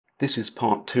This is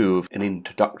part 2 of an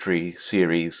introductory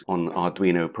series on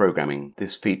Arduino programming.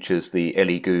 This features the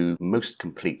Elegoo Most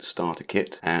Complete Starter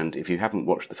Kit, and if you haven't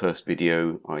watched the first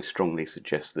video, I strongly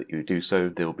suggest that you do so.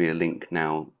 There will be a link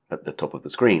now at the top of the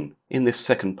screen. In this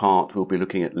second part, we'll be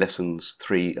looking at lessons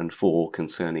 3 and 4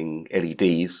 concerning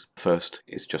LEDs. First,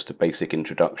 it's just a basic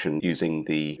introduction using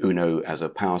the Uno as a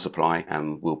power supply,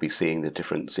 and we'll be seeing the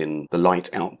difference in the light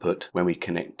output when we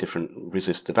connect different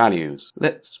resistor values.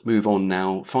 Let's move on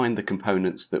now, find the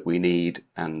components that we need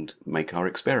and make our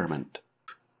experiment.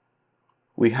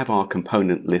 We have our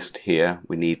component list here.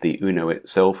 We need the Uno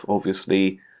itself,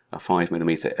 obviously, a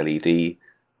 5mm LED,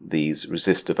 these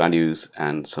resistor values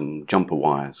and some jumper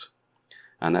wires,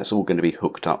 and that's all going to be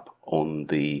hooked up on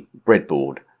the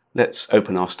breadboard. Let's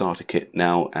open our starter kit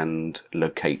now and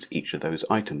locate each of those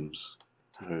items.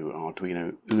 So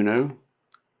Arduino Uno,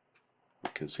 you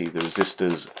can see the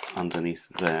resistors underneath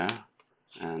there,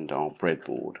 and our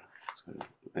breadboard. So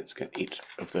let's get each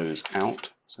of those out.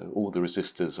 So all the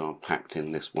resistors are packed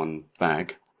in this one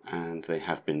bag, and they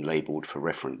have been labelled for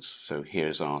reference. So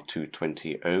here's our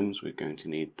 220 ohms, we're going to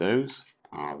need those,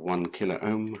 our 1 kilo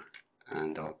ohm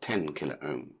and our 10 kilo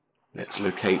ohm. Let's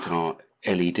locate our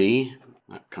LED,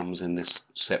 that comes in this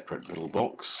separate little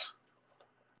box.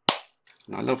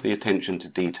 And I love the attention to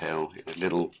detail, a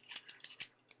little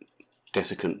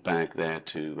desiccant bag there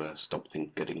to stop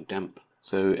things getting damp.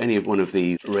 So any one of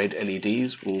these red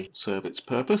LEDs will serve its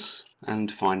purpose.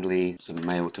 And finally, some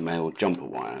male-to-male jumper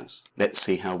wires. Let's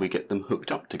see how we get them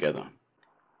hooked up together.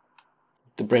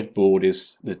 The breadboard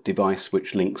is the device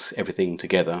which links everything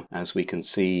together. As we can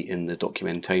see in the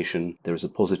documentation, there is a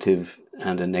positive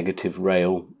and a negative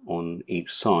rail on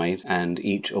each side, and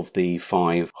each of the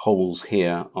 5 holes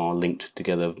here are linked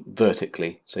together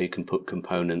vertically, so you can put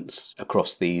components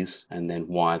across these and then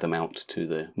wire them out to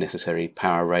the necessary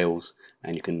power rails,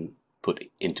 and you can put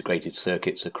integrated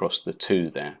circuits across the 2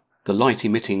 there. The light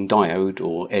emitting diode,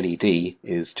 or LED,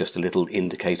 is just a little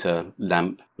indicator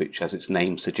lamp which, as its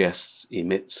name suggests,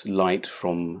 emits light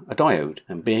from a diode,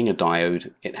 and being a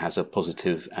diode it has a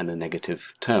positive and a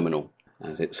negative terminal.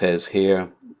 As it says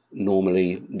here,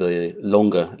 normally the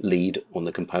longer lead on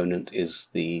the component is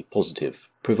the positive,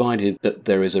 provided that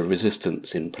there is a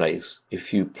resistance in place.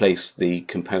 If you place the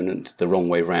component the wrong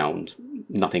way round,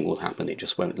 nothing will happen, it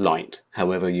just won't light.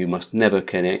 However, you must never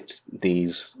connect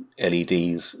these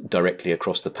LEDs directly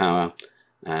across the power,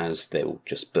 as they will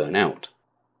just burn out.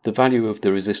 The value of the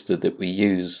resistor that we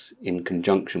use in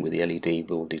conjunction with the LED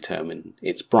will determine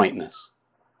its brightness.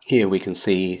 Here we can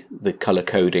see the color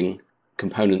coding.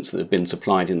 Components that have been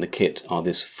supplied in the kit are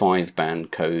this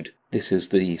 5-band code. This is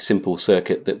the simple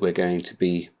circuit that we're going to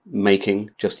be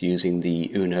making, just using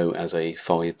the Uno as a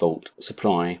 5-volt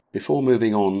supply. Before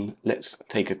moving on, let's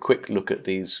take a quick look at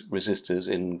these resistors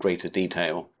in greater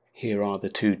detail. Here are the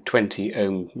 220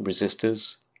 ohm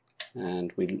resistors,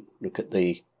 and we look at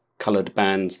the coloured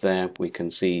bands there. We can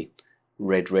see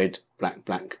red, red, black,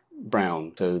 black,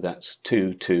 brown, so that's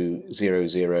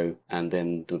 2200, and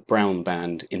then the brown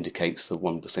band indicates the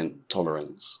 1%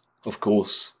 tolerance. Of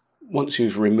course, once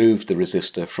you've removed the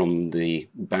resistor from the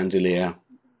bandolier,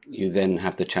 you then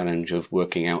have the challenge of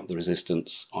working out the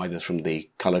resistance either from the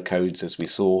color codes as we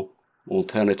saw.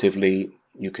 Alternatively,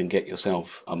 you can get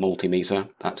yourself a multimeter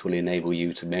that will enable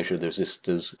you to measure the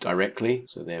resistors directly.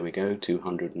 So there we go,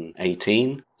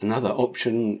 218. Another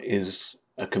option is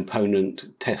a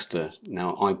component tester.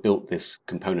 Now, I built this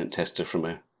component tester from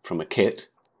a kit,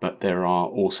 but there are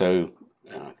also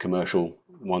commercial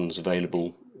ones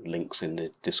available, links in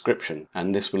the description,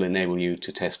 and this will enable you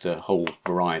to test a whole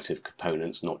variety of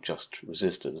components, not just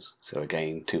resistors. So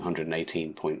again,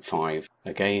 218.5.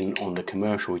 Again, on the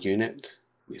commercial unit,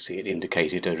 we see it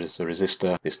indicated as a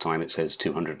resistor. This time it says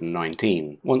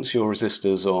 219. Once your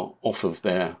resistors are off of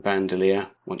their bandolier,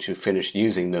 once you've finished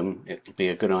using them, it will be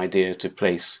a good idea to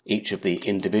place each of the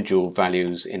individual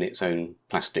values in its own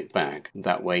plastic bag.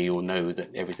 That way you'll know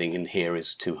that everything in here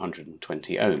is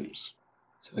 220 ohms.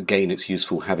 So again, it's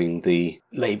useful having the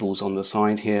labels on the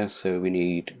side here. So we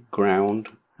need ground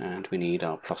and we need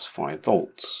our +5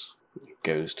 volts. It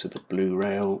goes to the blue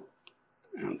rail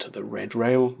and to the red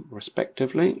rail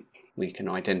respectively. We can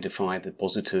identify the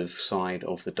positive side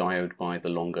of the diode by the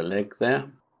longer leg there.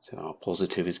 So our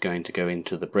positive is going to go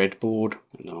into the breadboard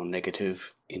and our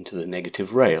negative into the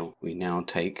negative rail. We now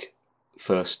take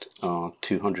first our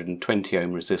 220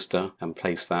 ohm resistor and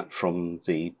place that from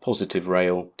the positive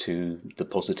rail to the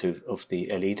positive of the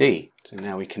LED. So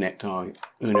now we connect our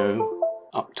Uno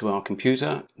up to our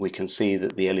computer. We can see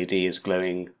that the LED is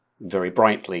glowing very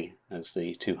brightly, as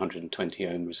the 220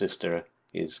 ohm resistor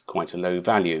is quite a low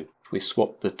value. If If we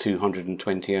swap the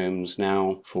 220 ohms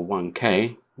now for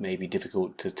 1K, may be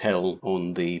difficult to tell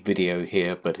on the video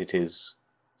here, but it is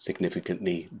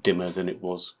significantly dimmer than it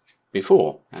was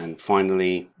before. And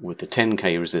finally, with the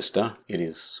 10K resistor, it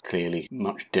is clearly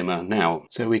much dimmer now.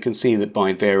 So we can see that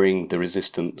by varying the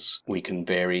resistance, we can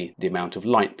vary the amount of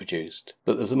light produced.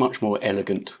 But there's a much more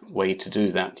elegant way to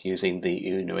do that using the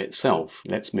Uno itself.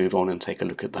 Let's move on and take a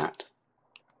look at that.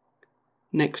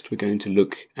 Next, we're going to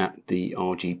look at the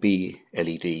RGB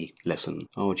LED lesson.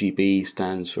 RGB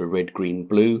stands for red, green,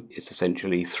 blue. It's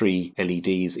essentially 3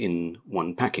 LEDs in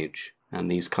one package.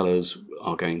 And these colours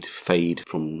are going to fade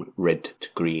from red to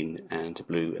green and to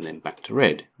blue and then back to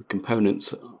red. The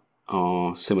components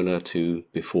are similar to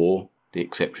before, the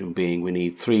exception being we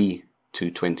need 3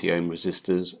 220 ohm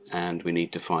resistors and we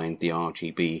need to find the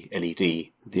RGB LED.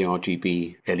 The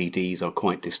RGB LEDs are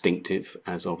quite distinctive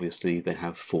as obviously they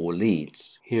have 4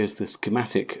 leads. Here's the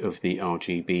schematic of the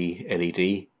RGB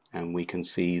LED and we can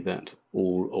see that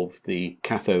all of the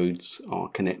cathodes are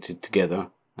connected together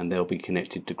and they'll be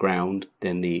connected to ground.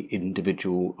 Then the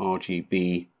individual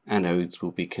RGB anodes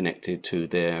will be connected to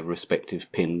their respective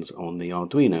pins on the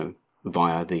Arduino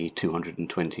via the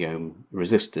 220 ohm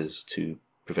resistors to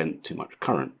prevent too much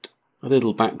current. A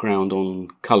little background on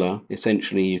colour.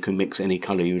 Essentially you can mix any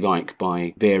colour you like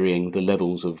by varying the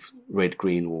levels of red,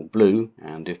 green or blue,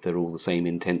 and if they're all the same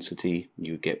intensity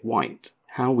you get white.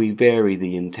 How we vary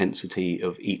the intensity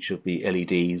of each of the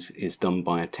LEDs is done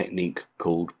by a technique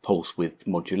called pulse width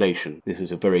modulation. This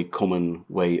is a very common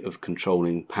way of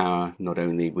controlling power, not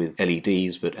only with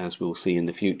LEDs, but as we'll see in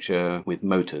the future, with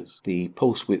motors. The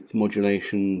pulse width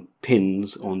modulation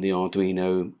pins on the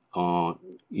Arduino are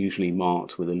usually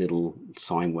marked with a little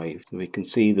sine wave. So we can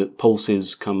see that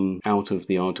pulses come out of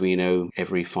the Arduino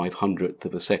every 500th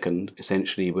of a second.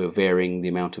 Essentially we're varying the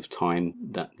amount of time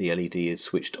that the LED is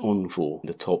switched on for.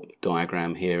 The top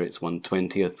diagram here it's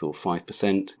 1/20th or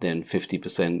 5%, then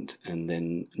 50% and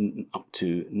then up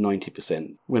to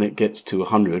 90%. When it gets to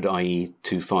 100, i.e.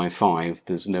 255,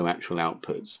 there's no actual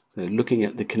outputs. So looking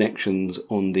at the connections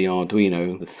on the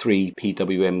Arduino, the 3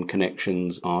 PWM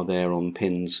connections are there on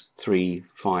pins 3,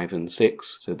 5 and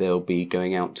 6. So they'll be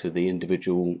going out to the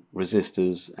individual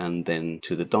resistors and then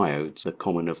to the diodes. The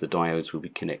common of the diodes will be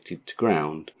connected to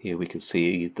ground. Here we can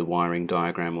see the wiring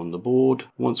diagram on the board.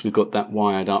 Once we've got that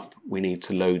wired up, we need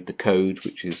to load the code,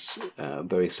 which is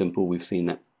very simple. We've seen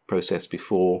that process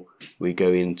before. We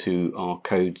go into our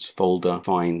codes folder,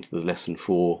 find the lesson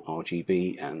 4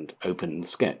 RGB and open the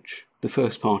sketch. The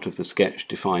first part of the sketch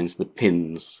defines the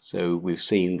pins, so we've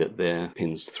seen that they're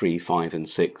pins 3, 5 and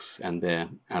 6 and they're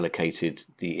allocated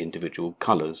the individual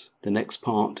colours. The next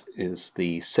part is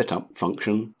the setup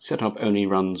function. Setup only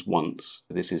runs once.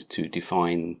 This is to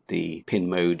define the pin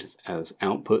mode as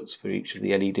outputs for each of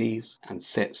the LEDs and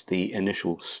sets the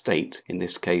initial state. In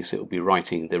this case it will be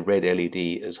writing the red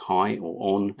LED as high or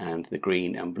on and the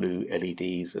green and blue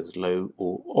LEDs as low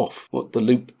or off. What the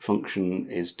loop function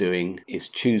is doing is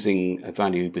choosing a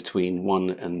value between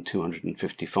 1 and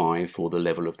 255 for the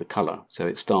level of the colour. So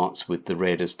it starts with the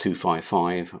red as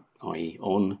 255, i.e.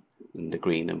 on, and the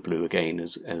green and blue again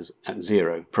as at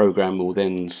 0. Program will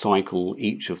then cycle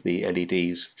each of the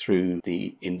LEDs through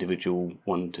the individual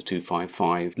 1 to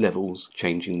 255 levels,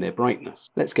 changing their brightness.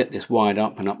 Let's get this wired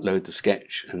up and upload the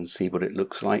sketch and see what it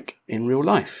looks like in real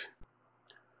life.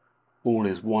 All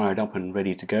is wired up and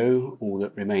ready to go. All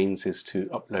that remains is to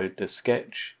upload the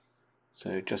sketch.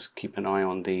 So just keep an eye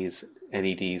on these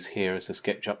LEDs here as the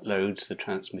sketch uploads, the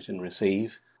transmit and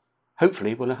receive.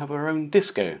 Hopefully we'll have our own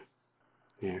disco.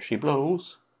 Here she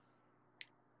blows.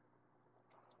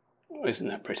 Oh, isn't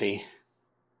that pretty?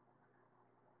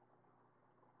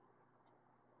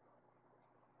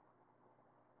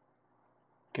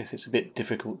 Guess it's a bit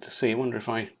difficult to see. I wonder if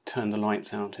I turn the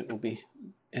lights out it will be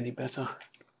any better.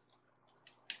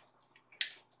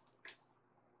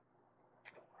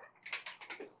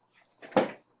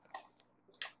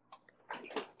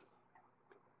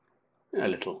 A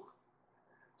little.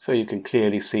 So you can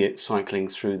clearly see it cycling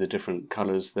through the different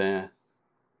colours there,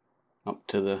 up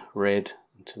to the red,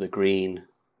 to the green,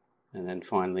 and then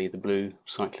finally the blue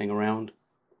cycling around.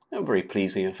 A very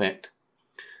pleasing effect.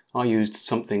 I used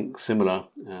something similar,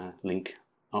 link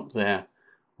up there,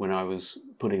 when I was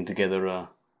putting together a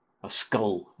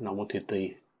skull, and I wanted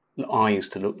the eyes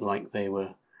to look like they were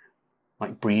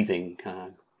like breathing,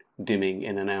 dimming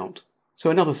in and out. So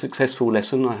another successful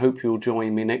lesson. I hope you'll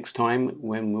join me next time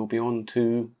when we'll be on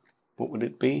to, what would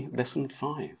it be? Lesson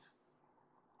 5.